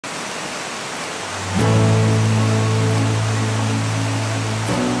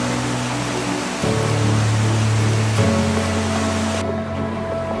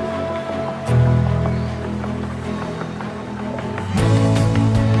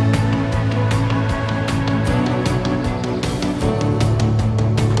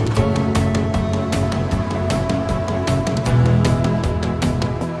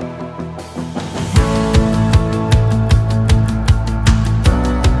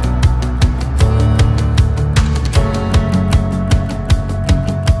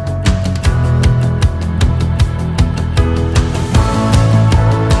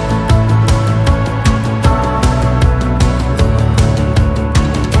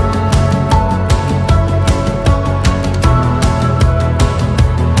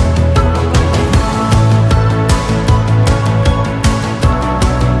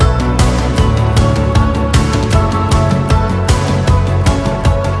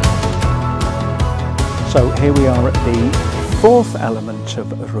So here we are at the fourth element of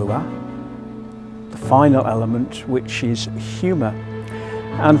RUAH, the final element, which is humour.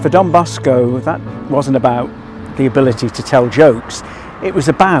 And for Don Bosco, that wasn't about the ability to tell jokes, it was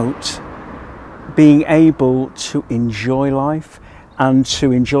about being able to enjoy life, and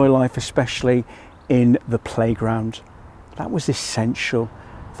to enjoy life especially in the playground. That was essential,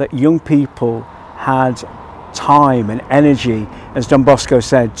 that young people had time and energy, as Don Bosco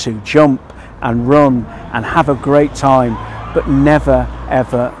said, to jump and run and have a great time, but never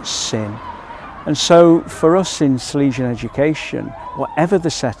ever sin. And so for us in Salesian education, whatever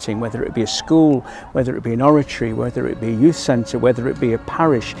the setting, whether it be a school, whether it be an oratory, whether it be a youth centre, whether it be a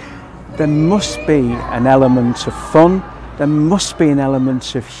parish, there must be an element of fun, there must be an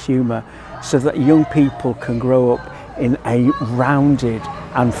element of humour, so that young people can grow up in a rounded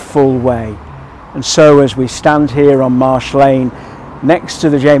and full way. And so as we stand here on Marsh Lane, next to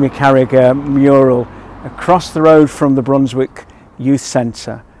the Jamie Carragher mural, across the road from the Brunswick Youth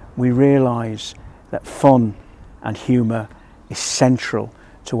Centre, we realise that fun and humour is central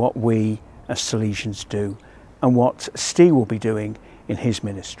to what we as Salesians do, and what Ste will be doing in his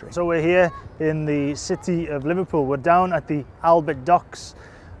ministry. So we're here in the city of Liverpool. We're down at the Albert Docks,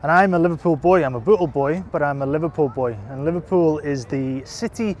 and I'm a Liverpool boy. I'm a Bootle boy, but I'm a Liverpool boy. And Liverpool is the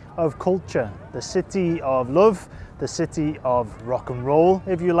city of culture, the city of love, the city of rock and roll,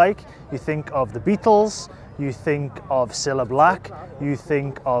 if you like. You think of the Beatles, you think of Cilla Black, you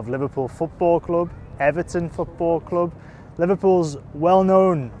think of Liverpool Football Club, Everton Football Club. Liverpool's well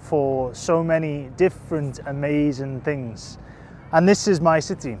known for so many different amazing things. And this is my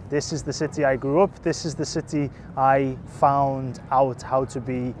city. This is the city I grew up. This is the city I found out how to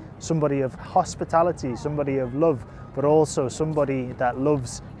be somebody of hospitality, somebody of love, but also somebody that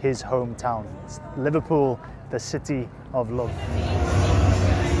loves his hometown. It's Liverpool, the city of love.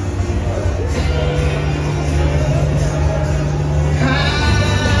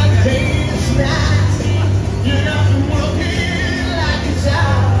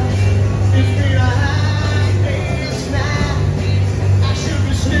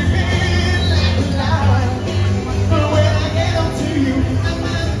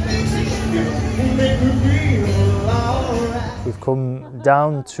 We've come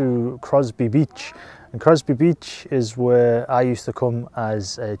down to Crosby Beach, and Crosby Beach is where I used to come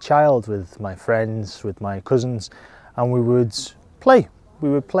as a child with my friends, with my cousins, and we would play. We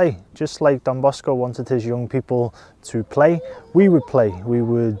would play just like Don Bosco wanted his young people to play. We would play. We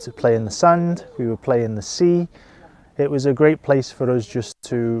would play in the sand, we would play in the sea. It was a great place for us just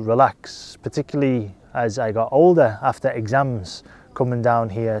to relax, particularly as I got older after exams, coming down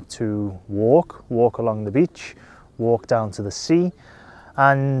here to walk along the beach, walk down to the sea.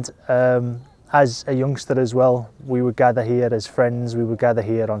 And as a youngster as well, we would gather here as friends, we would gather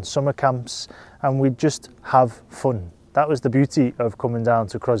here on summer camps, and we'd just have fun. That was the beauty of coming down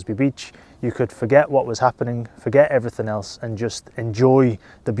to Crosby Beach. You could forget what was happening, forget everything else, and just enjoy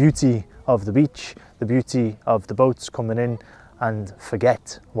the beauty of the beach, the beauty of the boats coming in, and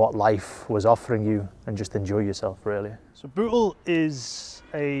forget what life was offering you and just enjoy yourself, really. So Bootle is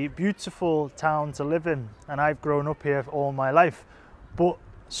a beautiful town to live in, and I've grown up here all my life. But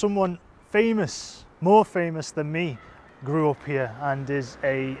someone famous, more famous than me, grew up here and is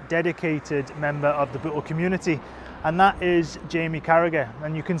a dedicated member of the Bootle community, and that is Jamie Carragher.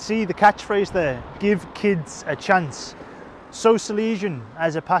 And you can see the catchphrase there, give kids a chance. So Salesian,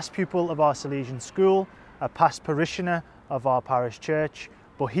 as a past pupil of our Salesian school, a past parishioner of our parish church,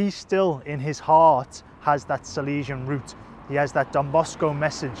 but he still in his heart has that Salesian root. He has that Don Bosco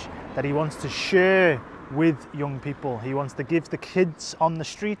message that he wants to share with young people. He wants to give the kids on the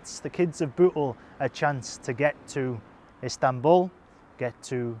streets, the kids of Bootle, a chance to get to Istanbul, get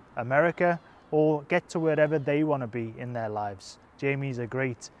to America, or get to wherever they want to be in their lives. Jamie's a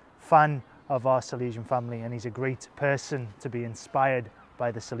great fan of our Salesian family, and he's a great person to be inspired by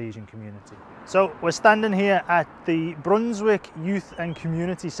the Salesian community. So we're standing here at the Brunswick Youth and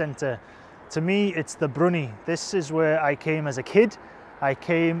Community Centre. To me, it's the Brunny. This is where I came as a kid. I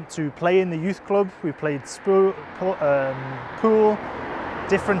came to play in the youth club. We played pool,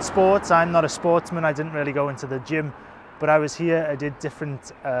 different sports. I'm not a sportsman. I didn't really go into the gym, but I was here. I did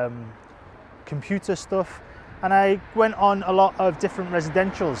different computer stuff, and I went on a lot of different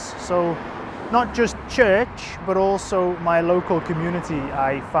residentials. So not just church, but also my local community.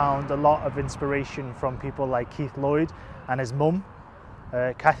 I found a lot of inspiration from people like Keith Lloyd and his mum,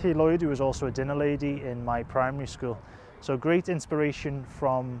 Kathy Lloyd, who was also a dinner lady in my primary school. So great inspiration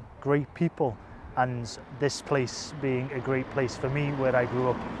from great people, and this place being a great place for me where I grew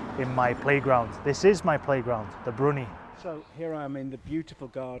up in my playground. This is my playground, the Brunny. So here I am in the beautiful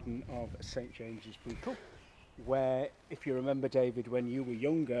garden of St James's Bootle, where, if you remember, David, when you were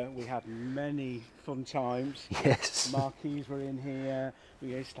younger, we had many fun times. Yes. Marquees were in here, we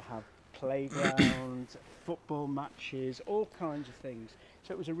used to have playgrounds, football matches, all kinds of things.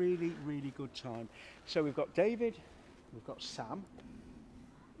 So it was a really, really good time. So we've got David, we've got Sam.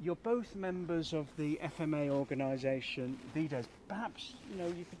 You're both members of the FMA organisation VIDES. Perhaps, you know,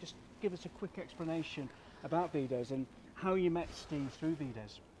 you could just give us a quick explanation about VIDES and how you met Ste through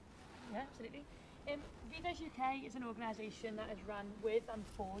VIDES. Yeah, absolutely. VIDES UK is an organisation that is run with and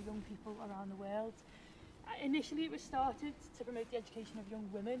for young people around the world. Initially it was started to promote the education of young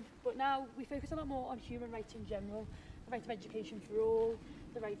women, but now we focus a lot more on human rights in general, the right of education for all,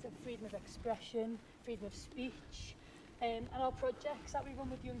 the right of freedom of expression, freedom of speech, and our projects that we run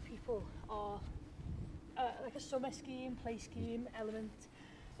with young people are like a summer scheme, play scheme element,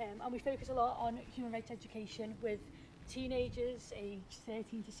 and we focus a lot on human rights education with teenagers aged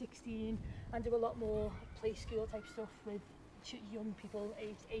 13 to 16 and do a lot more play school type stuff with young people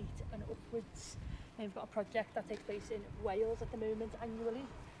aged 8 and upwards. And we've got a project that takes place in Wales at the moment annually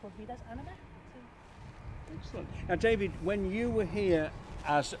called VIDES Anima. Excellent. Now David, when you were here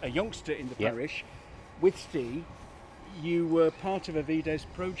as a youngster in the parish with Ste, you were part of a VIDES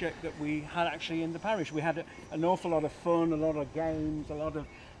project that we had actually in the parish. We had an awful lot of fun, a lot of games, a lot of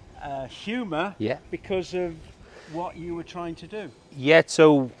humour because of what you were trying to do. Yeah,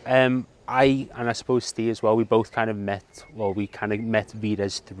 so I suppose Ste as well, we both kind of met, well, we kind of met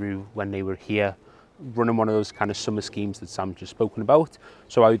VIDES through when they were here running one of those kind of summer schemes that Sam just spoken about.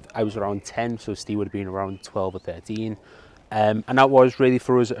 So I was around 10, so Ste would have been around 12 or 13. And that was really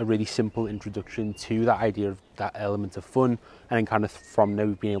for us a really simple introduction to that idea of that element of fun, and then kind of from there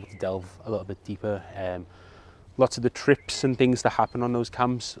we've been able to delve a little bit deeper. Lots of the trips and things that happen on those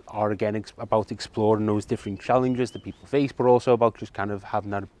camps are again about exploring those different challenges that people face, but also about just kind of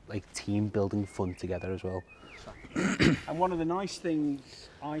having that like team building fun together as well. And one of the nice things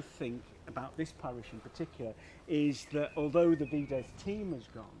I think about this parish in particular is that although the VIDES team has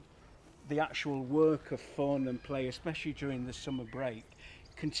gone, the actual work of fun and play, especially during the summer break,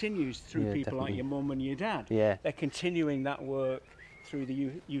 continues through people like your mum and your dad. Yeah. They're continuing that work through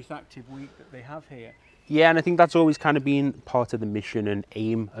the Youth Active Week that they have here. Yeah, and I think that's always kind of been part of the mission and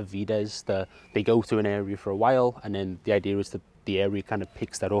aim of VIDES, that they go to an area for a while, and then the idea is that the area kind of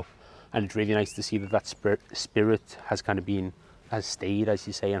picks that up, and it's really nice to see that that spirit has kind of been, has stayed, as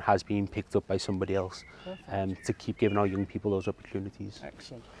you say, and has been picked up by somebody else, to keep giving our young people those opportunities.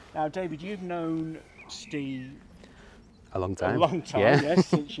 Excellent. Now, David, you've known Ste a long time. A long time, yes,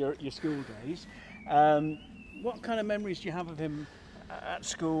 since your school days. What kind of memories do you have of him at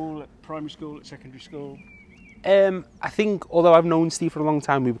school, at primary school, at secondary school? I think, although I've known Ste for a long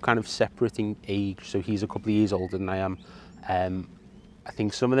time, we were kind of separate in age, so he's a couple of years older than I am. I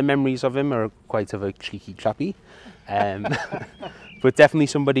think some of the memories of him are quite of a cheeky chappy, but definitely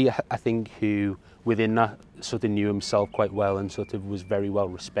somebody I think who within that sort of knew himself quite well and sort of was very well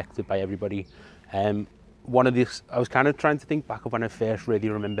respected by everybody. One of these, I was kind of trying to think back of when I first really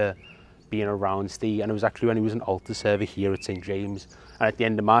remember being around Ste, and it was actually when he was an altar server here at St James, and at the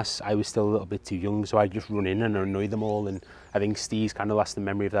end of Mass I was still a little bit too young, so I'd just run in and annoy them all, and I think Steve's kind of lasting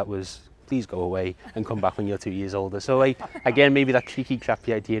memory of that was, please go away and come back when you're 2 years older. So like, again, maybe that cheeky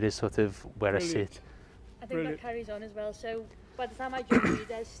chappy idea is sort of where I sit. I think that carries on as well. So by the time I joined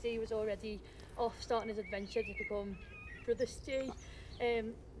VIDES, Ste was already off starting his adventure to become Brother Ste.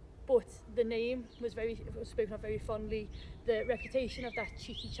 But the name was spoken of very fondly. The reputation of that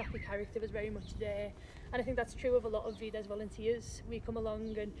cheeky chappy character was very much there, and I think that's true of a lot of VIDES volunteers. We come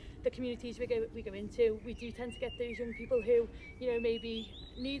along, and the communities we go into, we do tend to get those young people who, you know, maybe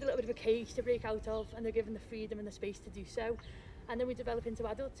need a little bit of a cage to break out of, and they're given the freedom and the space to do so. And then we develop into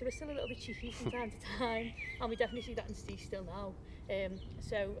adults who are still a little bit cheeky from time to time, and we definitely see that in Ste still now.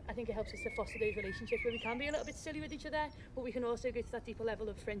 So I think it helps us to foster those relationships where we can be a little bit silly with each other, but we can also go to that deeper level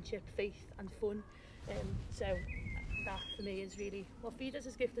of friendship, faith and fun. So that for me is really what VIDES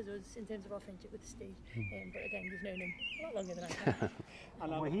has gifted us in terms of our friendship with Ste. But again, we've known him a lot longer than I have.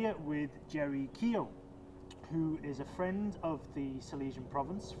 And we're here with Gerry Kehoe, who is a friend of the Salesian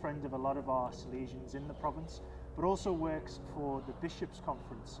province, friend of a lot of our Salesians in the province, but also works for the Bishops'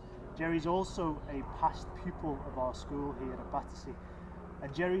 Conference. Gerry's also a past pupil of our school here at Battersea,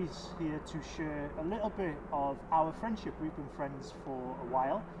 and Gerry's here to share a little bit of our friendship. We've been friends for a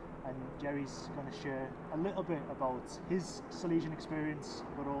while, and Gerry's going to share a little bit about his Salesian experience,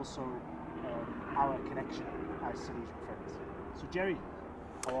 but also our connection as Salesian friends. So Gerry,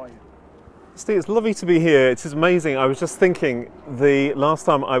 how are you? Steve, it's lovely to be here. It is amazing. I was just thinking the last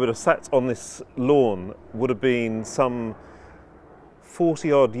time I would have sat on this lawn would have been some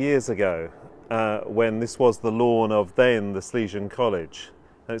 40 odd years ago, when this was the lawn of then the Salesian College.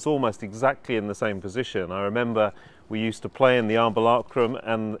 And it's almost exactly in the same position. I remember we used to play in the ambulacrum,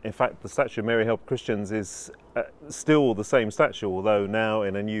 and in fact the statue of Mary Help Christians is still the same statue, although now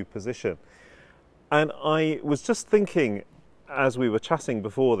in a new position. And I was just thinking, as we were chatting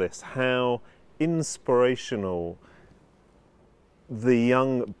before this, how inspirational the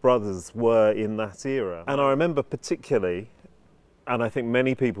young brothers were in that era. And I remember particularly, and I think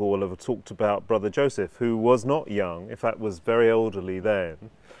many people will have talked about Brother Joseph, who was not young, in fact was very elderly then,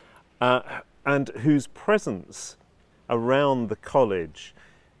 and whose presence around the college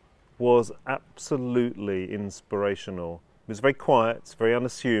was absolutely inspirational. He was very quiet, very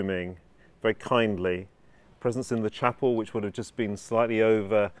unassuming, very kindly. Presence in the chapel, which would have just been slightly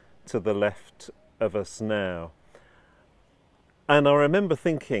over to the left of us now. And I remember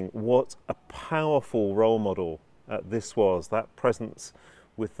thinking what a powerful role model this was, that presence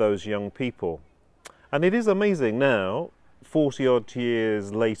with those young people. And it is amazing now, 40 odd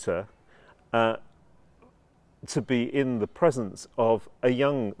years later, to be in the presence of a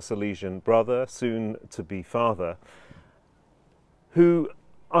young Salesian brother, soon to be father, who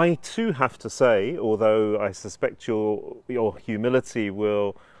I too have to say, although I suspect your humility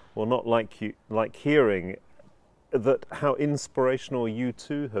will not like hearing, that how inspirational you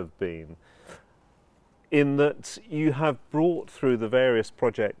too have been, in that you have brought through the various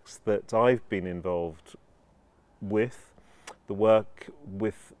projects that I've been involved with, the work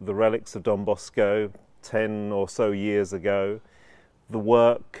with the relics of Don Bosco 10 or so years ago, the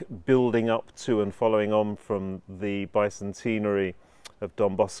work building up to and following on from the bicentenary of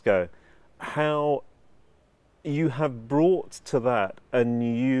Don Bosco, how you have brought to that a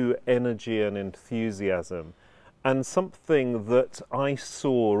new energy and enthusiasm, and something that I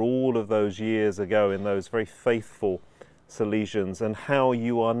saw all of those years ago in those very faithful Salesians, and how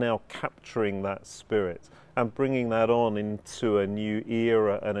you are now capturing that spirit and bringing that on into a new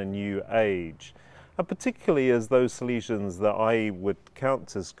era and a new age. And particularly as those Salesians that I would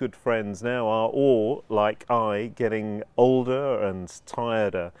count as good friends now are all, like I, getting older and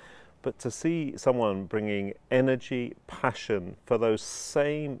tireder. But to see someone bringing energy, passion for those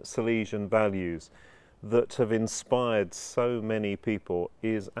same Salesian values that have inspired so many people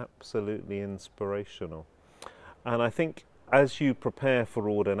is absolutely inspirational. And I think as you prepare for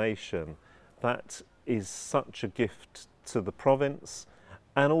ordination, that is such a gift to the province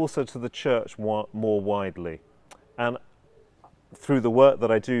and also to the church more widely. And through the work that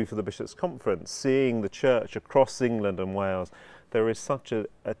I do for the Bishops' Conference, seeing the church across England and Wales, there is such a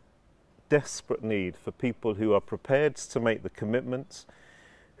desperate need for people who are prepared to make the commitments,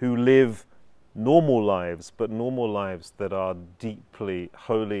 who live normal lives, but normal lives that are deeply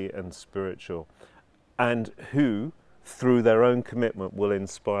holy and spiritual, and who, through their own commitment, will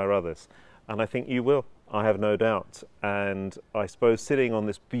inspire others. And I think you will. I have no doubt. And I suppose sitting on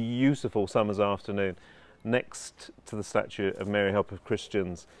this beautiful summer's afternoon next to the statue of Mary Help of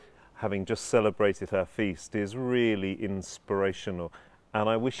Christians, having just celebrated her feast, is really inspirational. And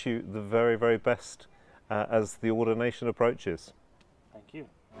I wish you the very, very best as the ordination approaches. Thank you.